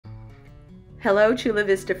Hello, Chula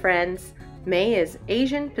Vista friends. May is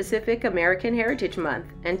Asian Pacific American Heritage Month,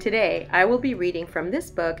 and today I will be reading from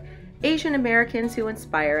this book, Asian Americans Who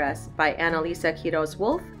Inspire Us, by Analiza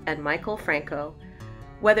Quiroz and Michael Franco.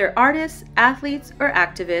 Whether artists, athletes, or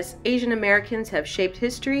activists, Asian Americans have shaped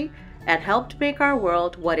history and helped make our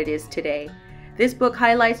world what it is today. This book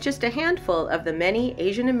highlights just a handful of the many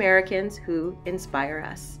Asian Americans who inspire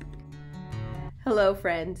us. Hello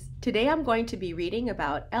friends, today I'm going to be reading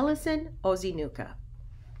about Ellison Ozinuka.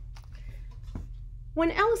 When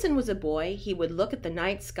Ellison was a boy, he would look at the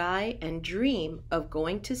night sky and dream of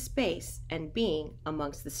going to space and being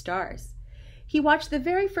amongst the stars. He watched the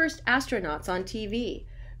very first astronauts on TV.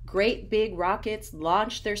 Great big rockets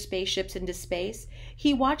launched their spaceships into space.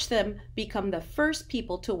 He watched them become the first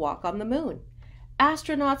people to walk on the moon.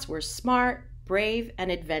 Astronauts were smart, brave,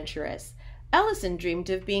 and adventurous. Ellison dreamed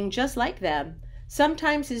of being just like them.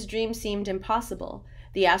 Sometimes his dreams seemed impossible.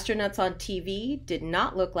 The astronauts on TV did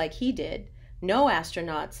not look like he did. No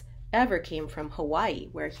astronauts ever came from Hawaii,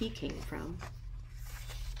 where he came from.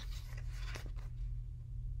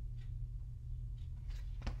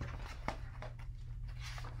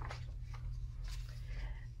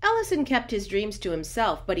 Ellison kept his dreams to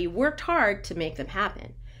himself, but he worked hard to make them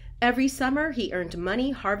happen. Every summer, he earned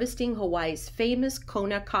money harvesting Hawaii's famous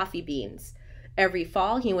Kona coffee beans. Every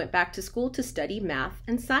fall, he went back to school to study math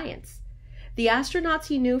and science. The astronauts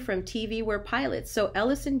he knew from TV were pilots, so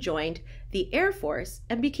Ellison joined the Air Force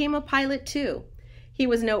and became a pilot too. He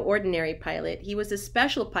was no ordinary pilot. He was a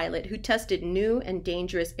special pilot who tested new and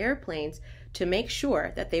dangerous airplanes to make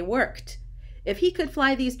sure that they worked. If he could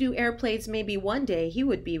fly these new airplanes, maybe one day he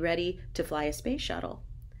would be ready to fly a space shuttle.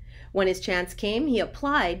 When his chance came, he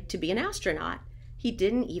applied to be an astronaut. He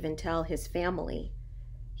didn't even tell his family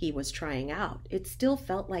he was trying out. It still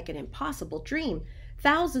felt like an impossible dream.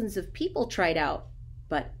 Thousands of people tried out,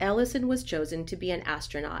 but Ellison was chosen to be an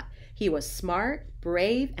astronaut. He was smart,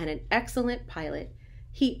 brave, and an excellent pilot.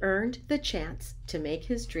 He earned the chance to make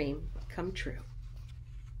his dream come true.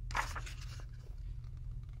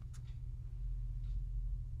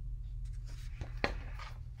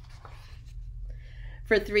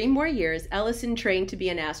 For 3 more years, Ellison trained to be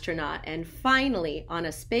an astronaut, and finally, on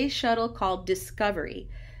a space shuttle called Discovery,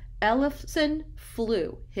 Ellison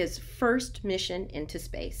flew his first mission into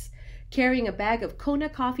space. Carrying a bag of Kona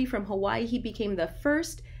coffee from Hawaii, he became the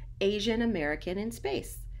first Asian American in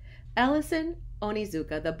space. Ellison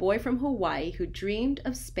Ozinuka, the boy from Hawaii who dreamed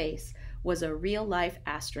of space, was a real-life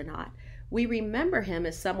astronaut. We remember him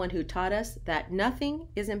as someone who taught us that nothing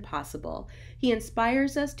is impossible. He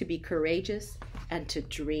inspires us to be courageous and to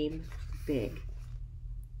dream big.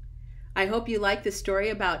 I hope you like the story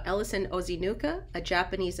about Ellison Ozinuka, a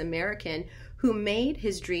Japanese American who made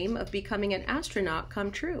his dream of becoming an astronaut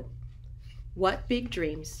come true. What big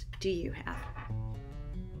dreams do you have?